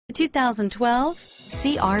2012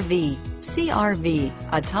 CR-V. CR-V,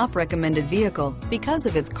 a top recommended vehicle because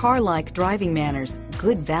of its car-like driving manners,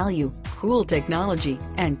 good value, cool technology,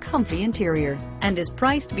 and comfy interior, and is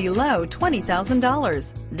priced below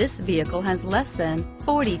 $20,000. This vehicle has less than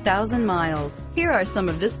 40,000 miles. Here are some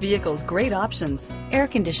of this vehicle's great options: air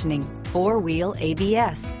conditioning, four-wheel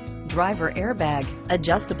ABS, driver airbag,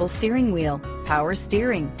 adjustable steering wheel, power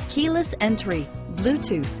steering, keyless entry,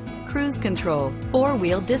 Bluetooth, cruise control,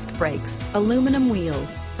 four-wheel disc brakes, aluminum wheels,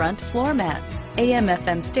 front floor mats,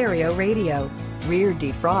 AM/FM stereo radio, rear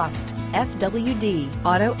defrost, FWD,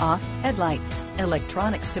 auto-off headlights,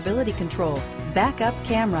 electronic stability control, backup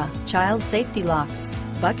camera, child safety locks,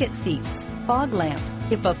 bucket seats, fog lamps.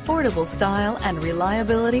 If affordable style and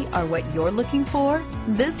reliability are what you're looking for,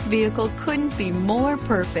 this vehicle couldn't be more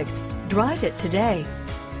perfect. Drive it today.